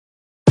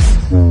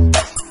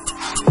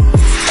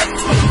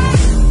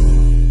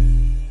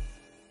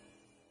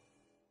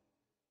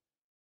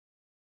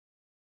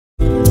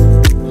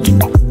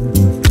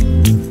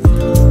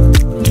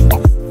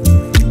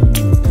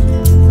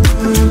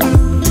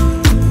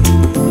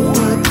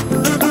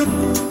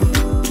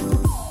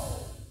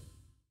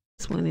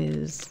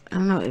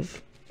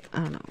if, I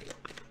don't know.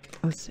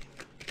 Let's see.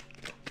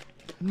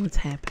 What's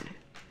happening?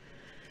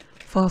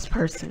 False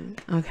person.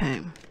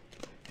 Okay.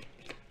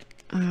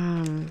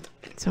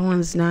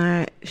 Someone's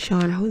not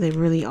showing who they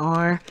really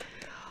are.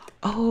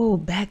 Oh,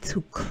 back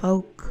to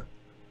cloak,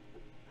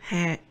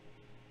 hat,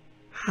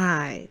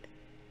 hide.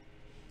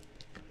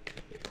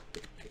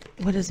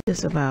 What is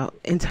this about?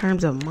 In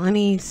terms of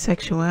money,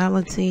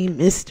 sexuality,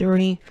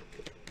 mystery.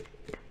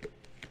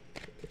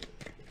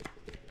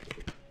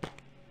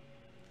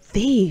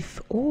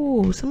 Thief.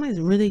 Oh, somebody's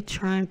really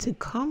trying to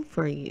come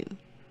for you.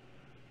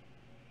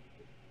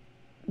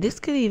 This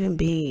could even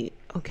be,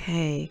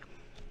 okay,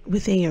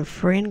 within your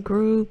friend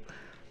group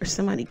or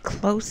somebody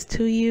close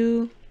to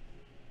you.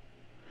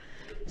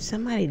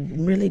 Somebody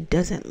really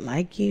doesn't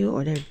like you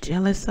or they're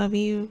jealous of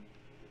you.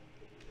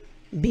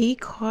 Be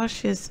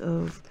cautious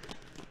of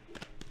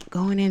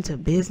going into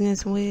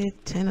business with.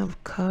 10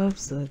 of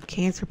Cups, a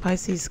Cancer,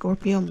 Pisces,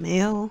 Scorpio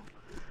male,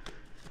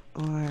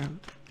 or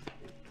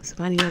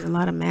somebody who has a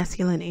lot of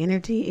masculine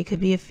energy. It could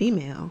be a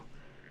female.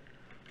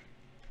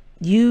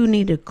 You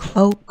need to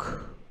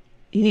cloak.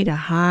 You need to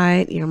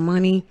hide your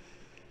money.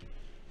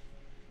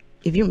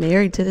 If you're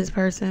married to this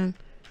person,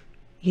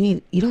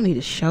 you don't need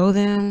to show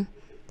them.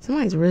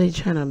 Somebody's really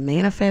trying to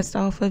manifest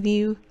off of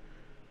you.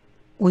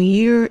 When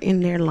you're in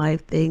their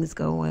life, things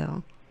go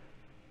well.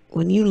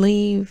 When you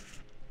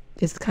leave,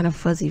 it's kind of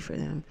fuzzy for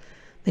them.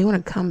 They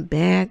want to come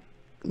back,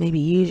 maybe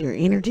use your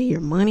energy,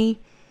 your money.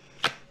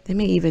 They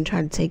may even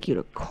try to take you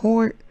to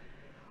court,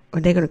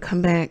 or they're going to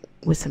come back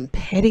with some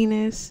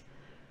pettiness.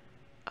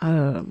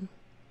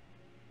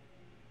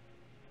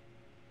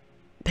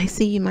 They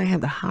see you might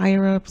have the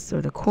higher ups or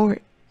the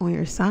court on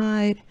your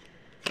side,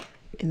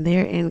 and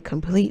they're in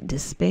complete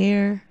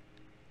despair.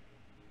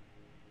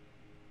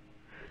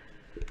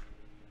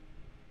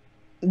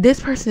 This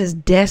person is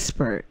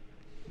desperate.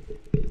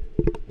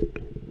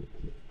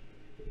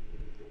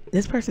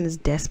 This person is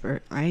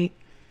desperate, right?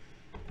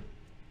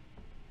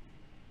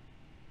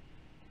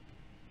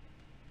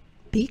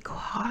 Be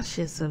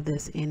cautious of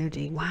this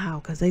energy.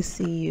 Wow, because they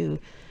see you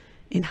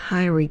in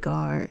high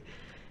regard.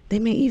 They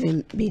may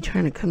even be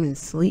trying to come and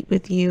sleep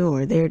with you,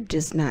 or they're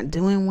just not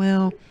doing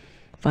well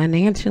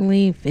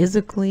financially,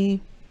 physically.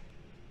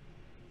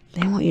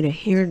 They want you to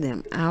hear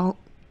them out.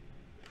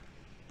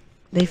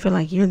 They feel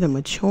like you're the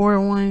mature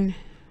one,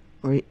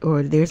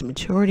 or there's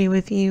maturity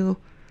with you.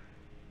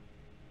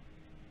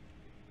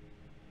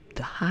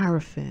 The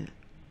Hierophant.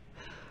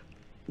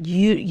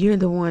 You're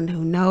the one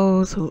who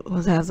knows, who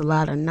has a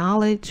lot of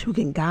knowledge, who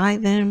can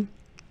guide them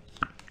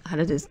out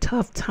of this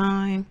tough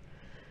time,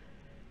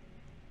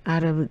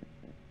 out of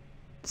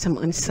some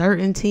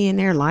uncertainty in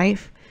their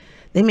life.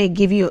 They may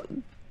give you,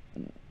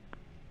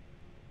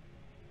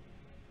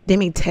 they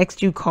may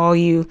text you, call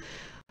you,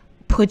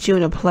 put you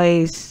in a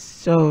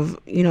place of,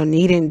 you know,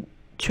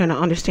 trying to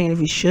understand if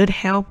you should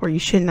help or you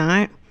should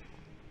not.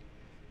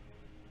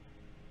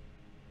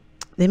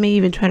 They may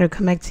even try to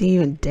come back to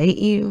you and date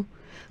you.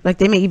 Like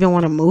they may even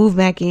want to move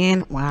back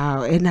in.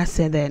 Wow. And I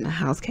said that and the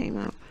house came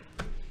out.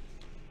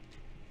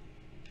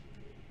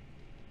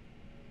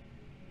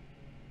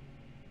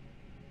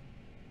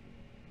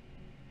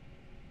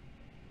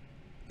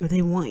 Or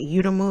they want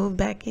you to move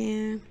back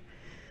in.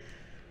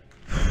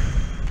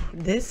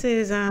 This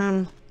is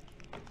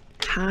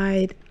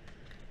hide.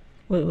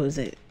 What was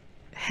it?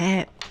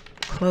 Hat,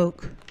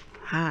 cloak,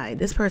 hide.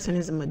 This person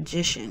is a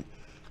magician.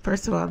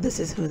 First of all, this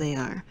is who they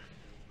are.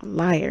 A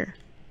liar.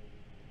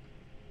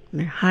 And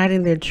they're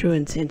hiding their true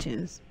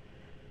intentions.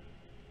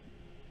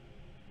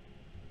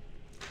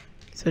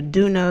 So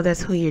do know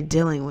that's who you're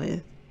dealing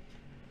with.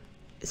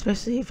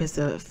 Especially if it's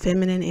a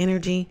feminine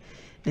energy.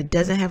 It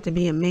doesn't have to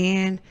be a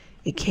man.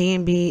 It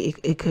can be,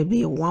 it could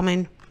be a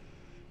woman.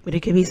 But it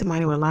could be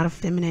somebody with a lot of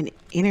feminine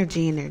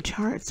energy in their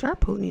charts. Start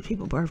putting these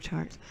people birth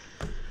charts.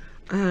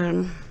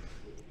 They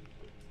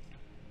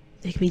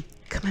could be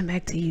coming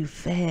back to you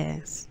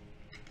fast.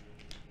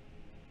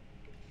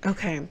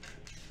 Okay.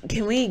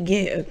 Can we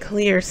get a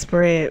clear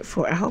spread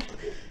for, I hope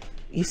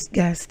you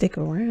guys stick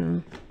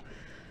around.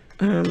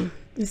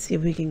 Let's see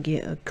if we can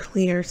get a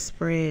clear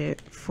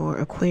spread for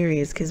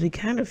Aquarius, because we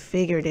kind of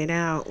figured it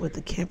out with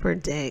the Kemper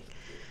deck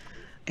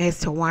as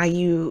to why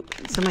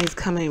somebody's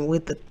coming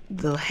with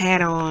the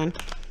hat on,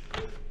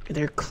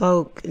 their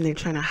cloak, and they're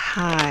trying to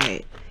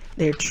hide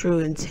their true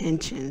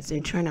intentions.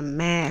 They're trying to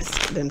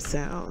mask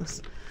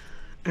themselves.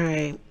 All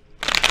right.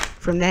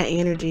 From that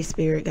energy,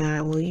 Spirit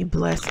God, will you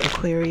bless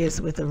Aquarius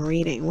with a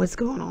reading? What's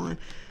going on?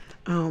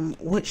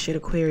 What should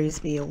Aquarius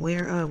be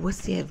aware of?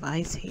 What's the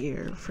advice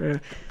here for...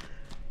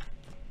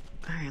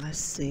 All right, let's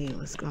see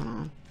what's going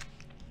on.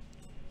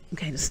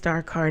 Okay, the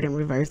Star card in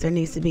reverse. There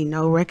needs to be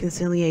no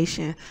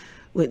reconciliation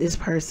with this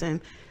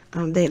person.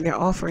 They're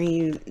offering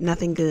you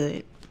nothing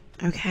good.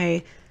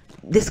 Okay,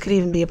 this could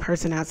even be a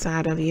person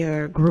outside of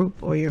your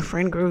group or your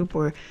friend group,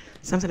 or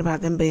something about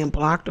them being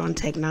blocked on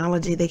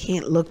technology. They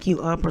can't look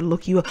you up or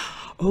look you up.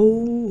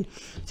 Oh,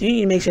 so you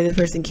need to make sure this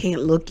person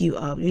can't look you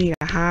up. You need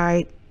to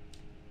hide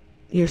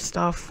your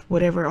stuff,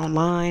 whatever,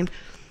 online.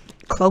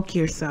 cloak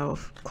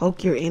yourself,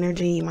 cloak your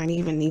energy. You might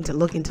even need to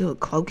look into a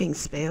cloaking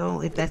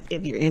spell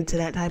if you're into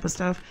that type of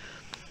stuff.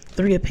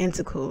 Three of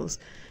Pentacles.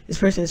 This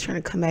person is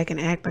trying to come back and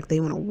act like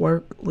they want to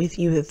work with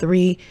you. The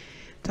three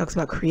talks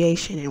about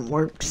creation and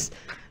works,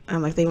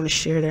 like they want to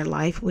share their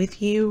life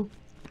with you,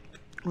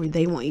 or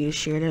they want you to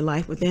share their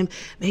life with them.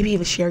 Maybe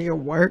even share your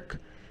work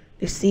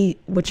to see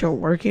what you're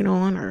working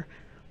on or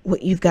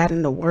what you've got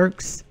in the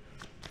works,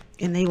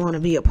 and they want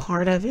to be a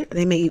part of it.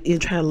 They may even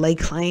try to lay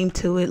claim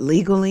to it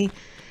legally.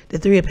 The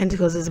Three of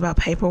Pentacles is about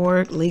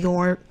paperwork, legal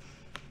work.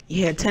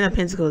 Yeah, Ten of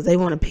Pentacles, they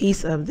want a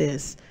piece of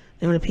this.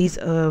 They want a piece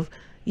of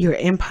your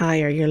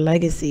empire, your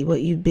legacy,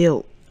 what you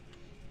built.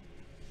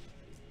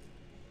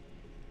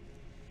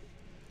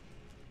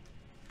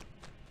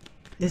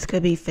 This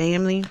could be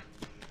family.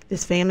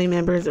 This family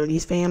members, or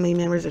these family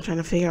members are trying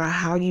to figure out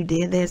how you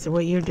did this or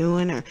what you're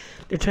doing, or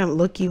they're trying to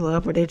look you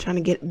up, or they're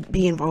trying to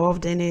be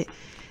involved in it.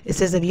 It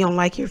says if you don't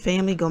like your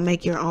family, go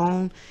make your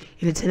own.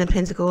 In the Ten of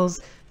Pentacles,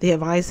 the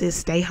advice is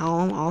stay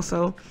home.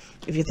 Also,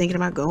 if you're thinking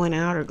about going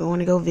out or going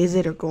to go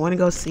visit or going to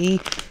go see,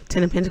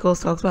 Ten of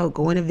Pentacles talks about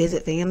going to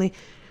visit family.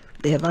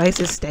 The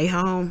advice is stay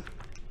home.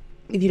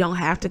 If you don't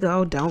have to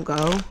go, don't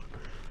go.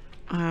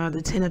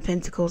 The Ten of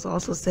Pentacles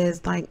also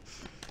says, like,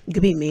 you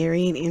could be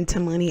marrying into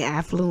money,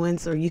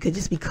 affluence, or you could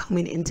just be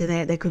coming into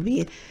that. There could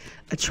be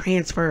a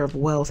transfer of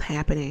wealth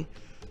happening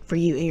for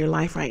you in your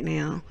life right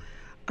now.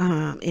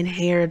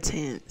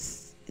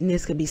 Inheritance. And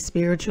this could be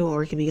spiritual,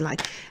 or it could be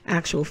like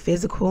actual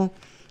physical.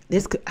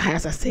 This could,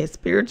 as I said,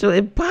 spiritual.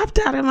 It popped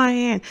out of my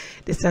hand.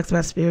 This talks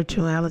about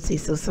spirituality.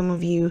 So some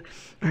of you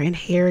are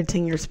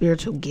inheriting your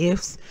spiritual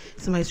gifts.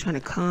 Somebody's trying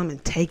to come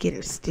and take it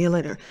or steal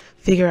it or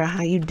figure out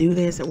how you do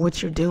this or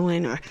what you're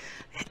doing, or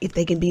if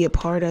they can be a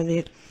part of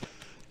it.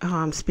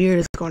 Spirit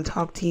is going to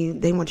talk to you.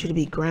 They want you to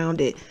be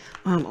grounded.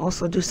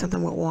 Also do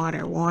something with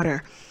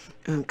water,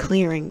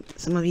 clearing.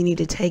 Some of you need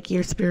to take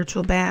your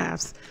spiritual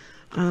baths.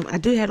 I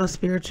do have those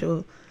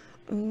spiritual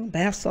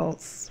bath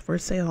salts for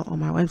sale on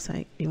my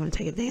website. You want to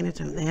take advantage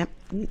of that.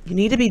 You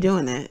need to be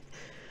doing that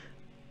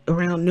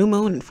around new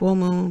moon and full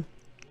moon,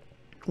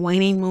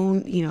 waning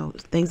moon, you know,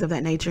 things of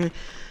that nature.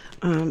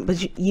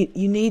 But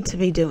you need to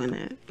be doing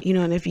that, you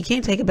know. And if you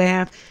can't take a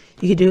bath,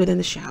 you can do it in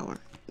the shower,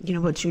 you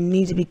know. But you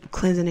need to be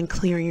cleansing and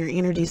clearing your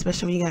energy,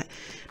 especially when you got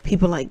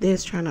people like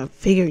this trying to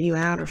figure you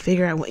out or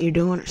figure out what you're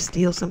doing or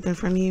steal something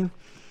from you.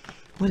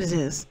 What is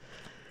this?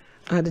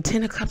 The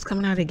Ten of Cups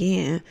coming out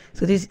again.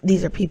 So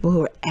these are people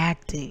who are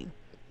acting.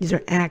 These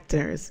are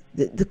actors.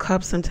 The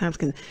cups sometimes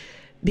can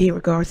be in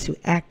regards to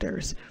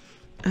actors.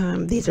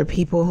 These are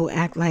people who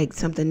act like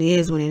something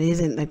is when it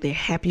isn't, like they're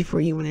happy for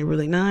you when they're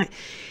really not.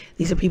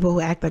 These are people who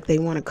act like they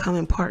want to come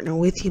and partner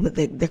with you, but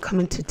they're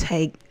coming to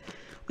take.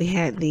 We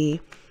had the,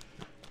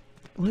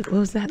 what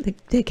was that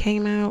that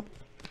came out?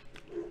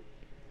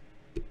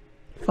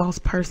 False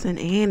person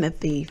and a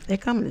thief. They're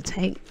coming to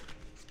take.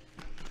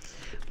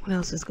 What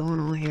else is going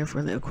on here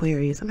for the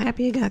Aquarius? I'm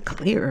happy it got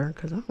clearer,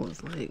 because I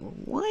was like,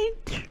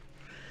 what?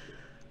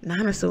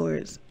 Nine of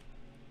Swords.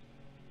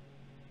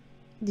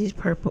 These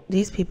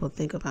people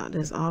think about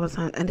this all the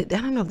time. And I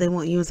don't know if they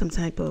want you in some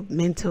type of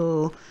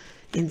mental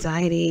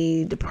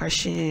anxiety,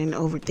 depression,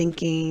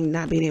 overthinking,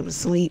 not being able to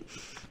sleep.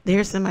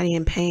 There's somebody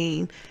in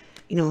pain,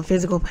 you know,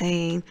 physical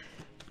pain,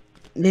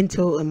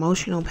 mental,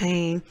 emotional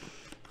pain.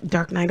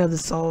 Dark night of the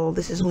soul.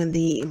 This is when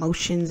the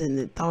emotions and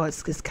the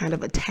thoughts just kind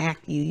of attack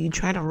you. You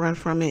try to run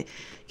from it,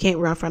 can't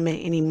run from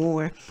it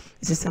anymore.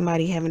 This is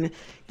somebody having a,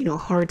 you know,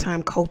 hard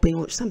time coping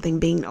with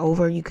something being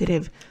over. You could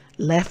have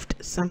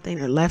left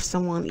something or left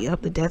someone.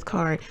 Yep, the Death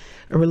card.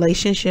 A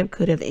relationship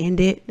could have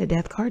ended. The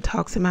Death card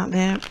talks about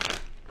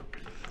that.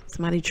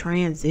 Somebody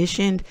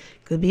transitioned.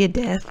 Could be a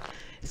death.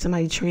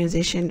 Somebody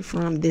transitioned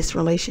from this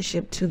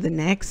relationship to the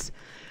next.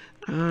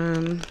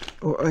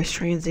 Or is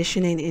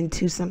transitioning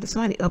into something.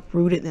 Somebody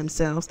uprooted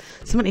themselves.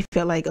 Somebody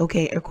felt like,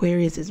 okay,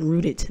 Aquarius is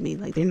rooted to me,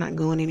 like they're not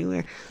going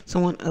anywhere.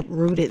 Someone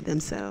uprooted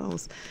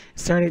themselves,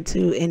 started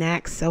to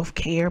enact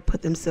self-care,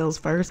 put themselves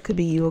first. Could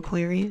be you,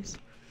 Aquarius.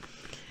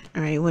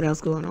 All right, what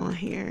else going on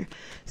here?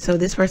 So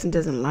this person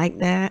doesn't like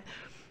that.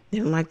 They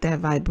don't like that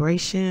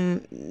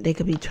vibration. They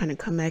could be trying to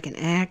come back and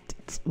act.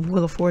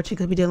 Wheel of Fortune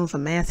could be dealing with a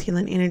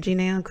masculine energy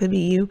now. Could be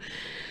you.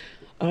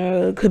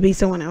 Could be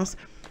someone else.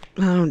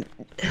 I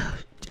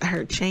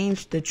heard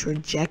change the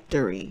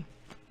trajectory.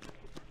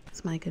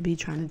 Somebody could be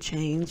trying to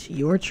change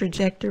your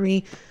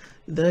trajectory,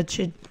 the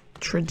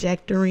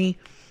trajectory.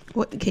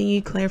 What can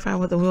you clarify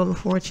what the Wheel of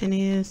Fortune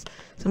is?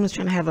 Someone's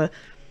trying to have a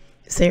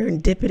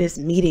serendipitous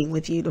meeting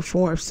with you. The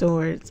Four of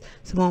Swords.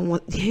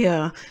 Someone,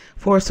 yeah,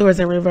 Four of Swords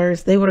in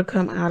reverse. They would have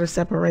come out of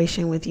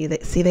separation with you.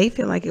 They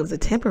feel like it was a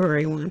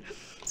temporary one.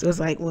 So it's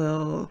like,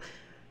 well,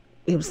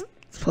 it was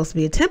supposed to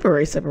be a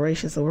temporary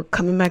separation, so we're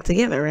coming back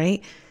together,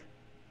 right?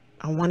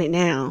 I want it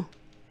now.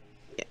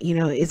 You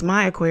know, it's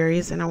my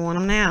Aquarius and I want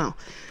them now.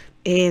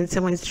 And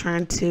someone's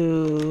trying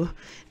to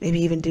maybe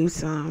even do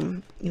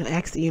some, you know,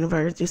 ask the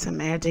universe, do some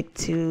magic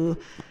to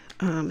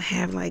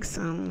have like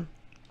some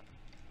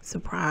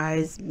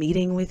surprise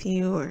meeting with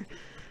you, or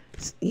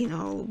you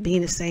know, be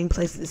in the same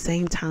place at the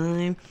same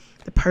time.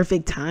 The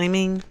perfect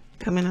timing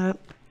coming up.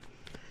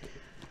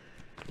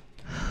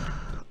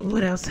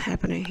 What else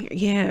happening here?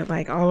 Yeah,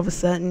 like all of a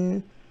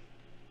sudden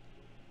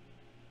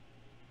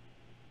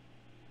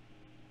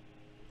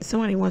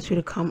somebody wants you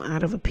to come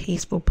out of a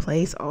peaceful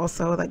place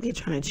also. Like they're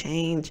trying to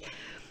change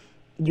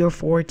your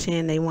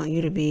fortune. They want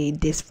you to be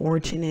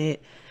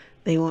disfortunate.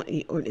 They want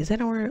you, or is that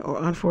a word?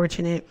 Or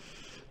unfortunate.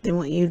 They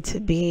want you to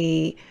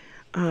be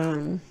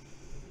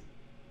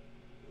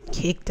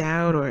kicked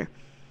out or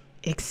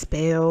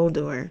expelled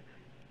or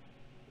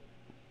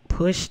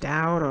pushed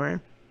out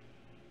or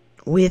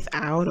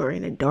without or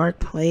in a dark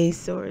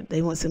place, or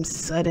they want some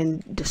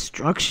sudden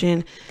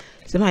destruction.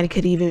 Somebody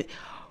could even,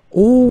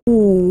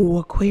 oh,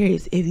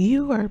 Aquarius, if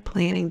you are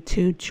planning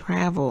to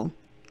travel,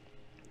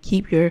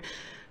 keep your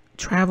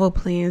travel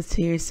plans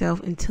to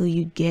yourself until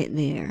you get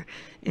there,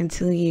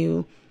 until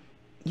you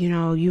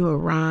know, you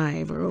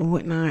arrive or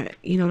whatnot.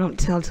 You know, don't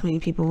tell too many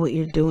people what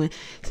you're doing.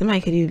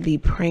 Somebody could even be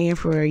praying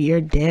for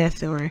your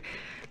death or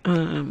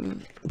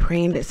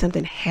praying that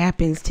something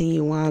happens to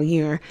you while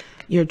you're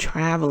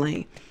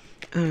traveling.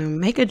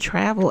 Make a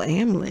travel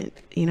amulet,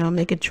 you know,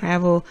 make a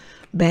travel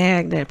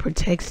bag that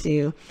protects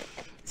you.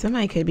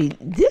 Somebody could be,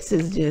 this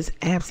is just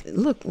absolute.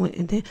 Look,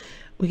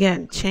 we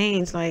got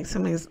chains, like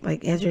somebody's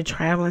like, as you're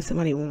traveling,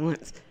 somebody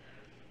wants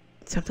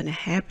something to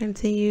happen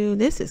to you.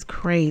 This is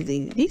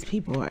crazy. These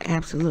people are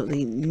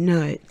absolutely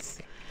nuts.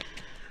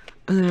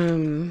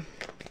 They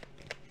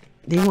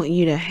want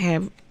you to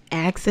have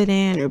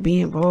accident or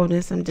be involved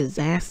in some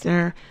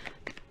disaster,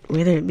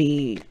 whether it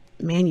be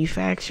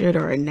manufactured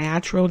or a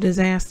natural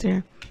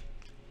disaster.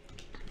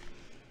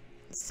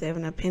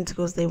 Seven of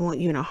Pentacles, they want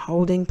you in a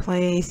holding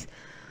place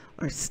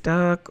or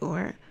stuck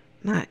or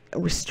not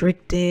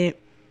restricted.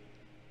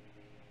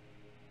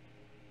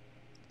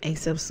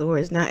 Ace of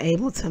Swords, not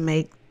able to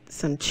make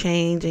some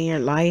change in your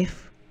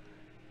life.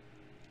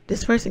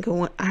 This person could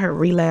want, I heard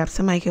relapse.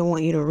 Somebody could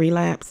want you to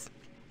relapse.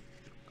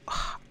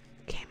 Oh,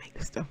 can't make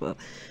this stuff up.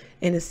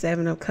 And the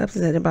Seven of Cups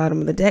is at the bottom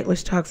of the deck,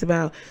 which talks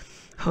about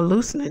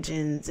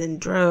hallucinogens and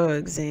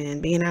drugs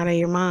and being out of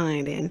your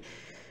mind, and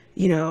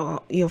you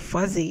know, you're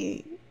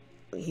fuzzy,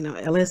 you know,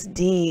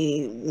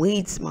 LSD,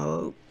 weed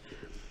smoke,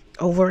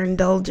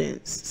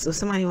 overindulgence. So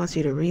somebody wants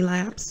you to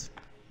relapse.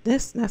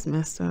 That's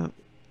messed up.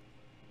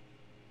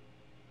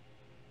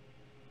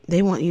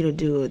 They want you to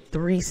do a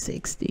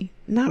 360,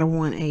 not a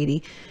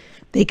 180.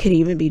 They could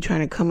even be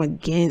trying to come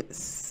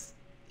against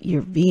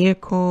your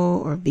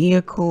vehicle or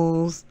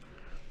vehicles.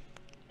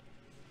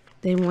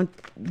 They want,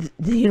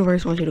 the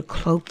universe wants you to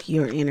cloak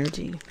your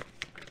energy.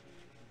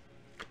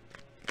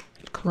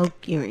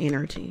 Cloak your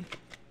energy.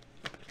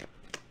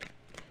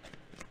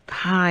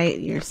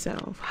 Hide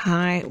yourself.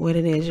 Hide what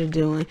it is you're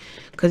doing,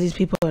 because these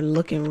people are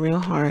looking real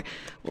hard.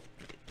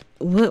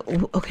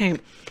 Okay,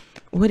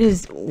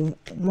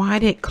 why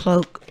did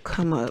cloak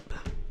come up?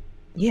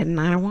 Yeah,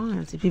 Nine of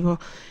Wands. If people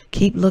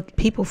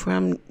people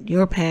from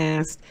your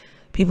past,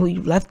 people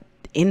you left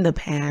in the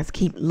past,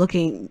 keep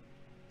looking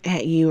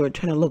at you or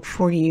trying to look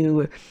for you,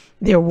 or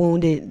they're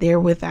wounded, they're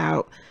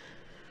without.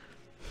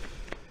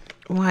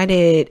 Why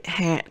did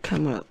Hat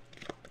come up?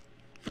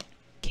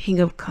 King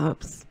of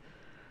Cups.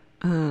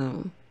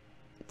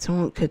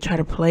 Someone could try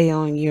to play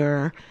on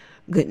your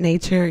good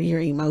nature,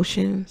 your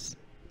emotions.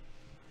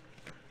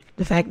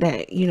 The fact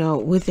that, you know,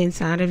 within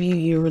inside of you,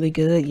 you're really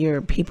good. You're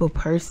a people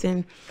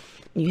person.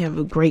 You have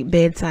a great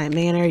bedside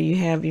manner.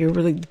 You're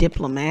really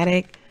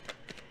diplomatic.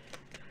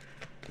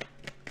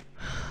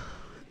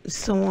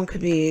 Someone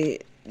could be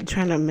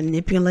trying to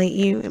manipulate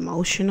you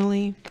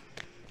emotionally.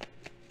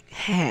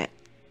 Hat.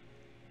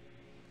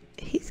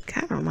 He's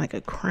kind of like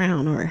a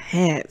crown or a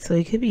hat. So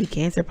he could be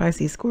Cancer,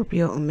 Pisces,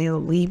 Scorpio, or male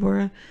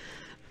Libra.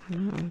 I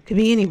don't know. Could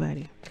be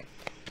anybody.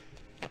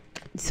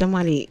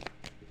 Somebody,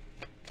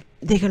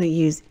 they're going to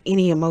use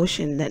any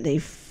emotion that they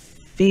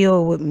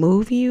feel would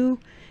move you,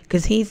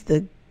 because he's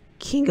the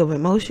king of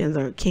emotions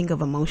or king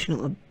of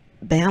emotional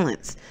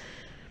balance.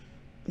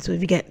 So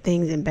if you get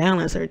things in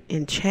balance or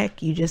in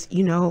check, you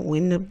know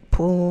when to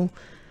pull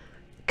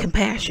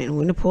compassion,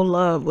 when to pull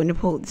love, when to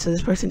pull. So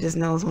this person just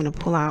knows when to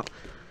pull out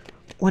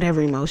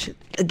whatever emotion.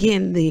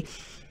 Again, the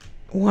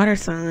water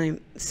sign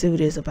suit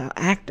is about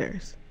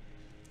actors.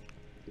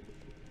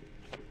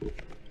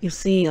 You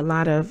see a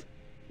lot of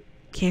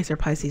Cancer,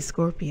 Pisces,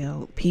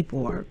 Scorpio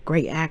people are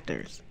great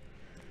actors,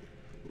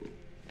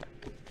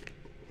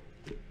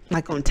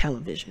 like on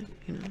television,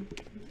 you know.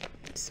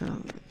 So,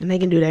 and they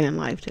can do that in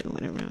life too,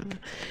 whatever.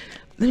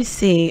 Let me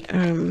see.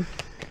 And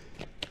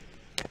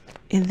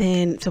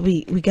then, so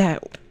we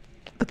got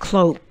the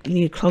cloak. You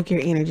need to cloak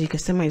your energy,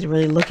 because somebody's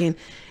really looking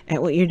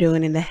at what you're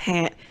doing. In the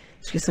hat,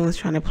 because someone's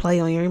trying to play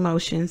on your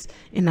emotions.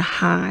 In the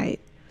hide,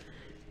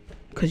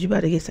 because you're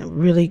about to get some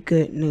really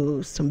good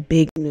news, some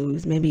big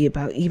news, maybe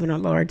about even a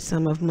large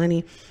sum of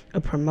money,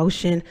 a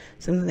promotion,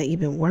 something that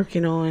you've been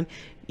working on.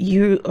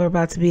 You are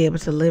about to be able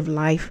to live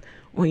life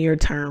on your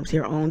terms,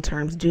 your own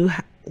terms. Do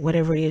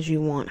whatever it is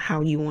you want, how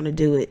you want to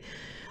do it.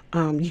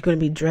 You're going to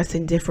be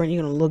dressing different.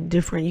 You're going to look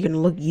different. You're going to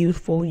look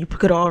youthful. You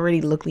could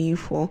already look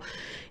youthful.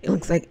 It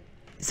looks like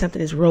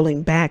something is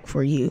rolling back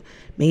for you.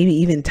 Maybe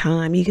even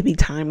time. You could be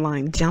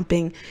timeline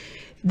jumping.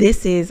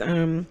 This is,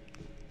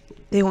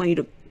 they want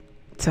you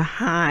to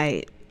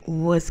hide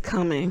what's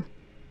coming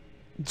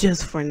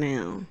just for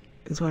now,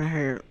 is what I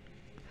heard.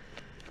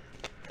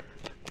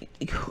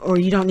 Or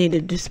you don't need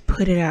to just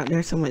put it out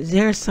there so much.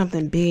 There's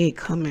something big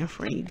coming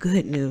for you.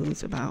 Good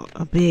news about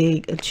a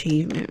big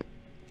achievement.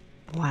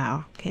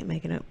 Wow, can't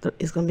make it up.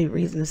 It's going to be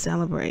reason to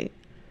celebrate.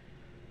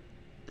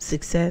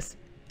 Success,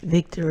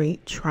 victory,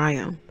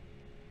 triumph.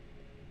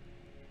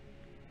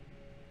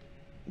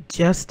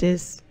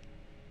 Justice,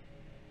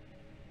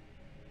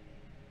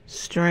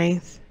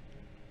 strength,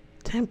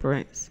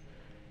 temperance.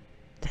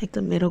 Take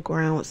the middle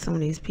ground with some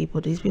of these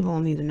people. These people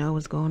don't need to know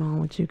what's going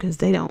on with you, because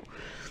they don't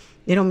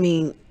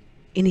mean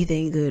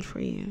anything good for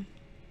you.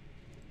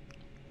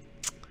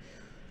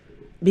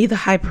 Be the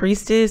high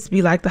priestess.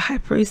 Be like the high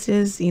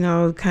priestess, you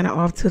know, kind of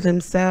off to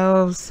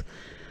themselves.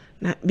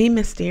 Not be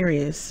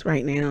mysterious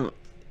right now.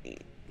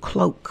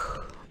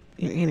 Cloak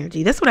your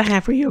energy. That's what I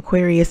have for you,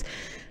 Aquarius.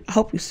 I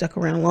hope you stuck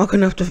around long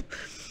enough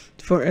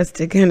for us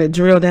to kind of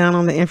drill down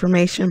on the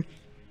information.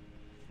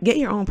 Get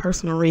your own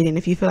personal reading.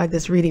 If you feel like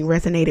this reading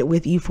resonated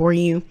with you, for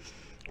you,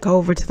 go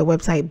over to the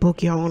website,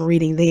 book your own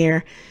reading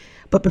there.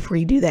 But before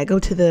you do that, go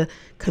to the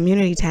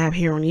community tab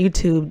here on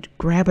YouTube,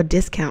 grab a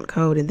discount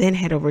code, and then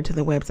head over to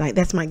the website.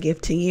 That's my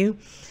gift to you.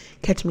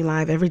 Catch me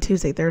live every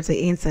Tuesday,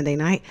 Thursday, and Sunday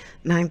night,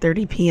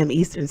 9:30 p.m.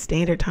 Eastern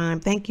Standard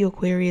Time. Thank you,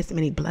 Aquarius.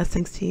 Many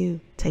blessings to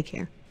you. Take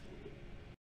care.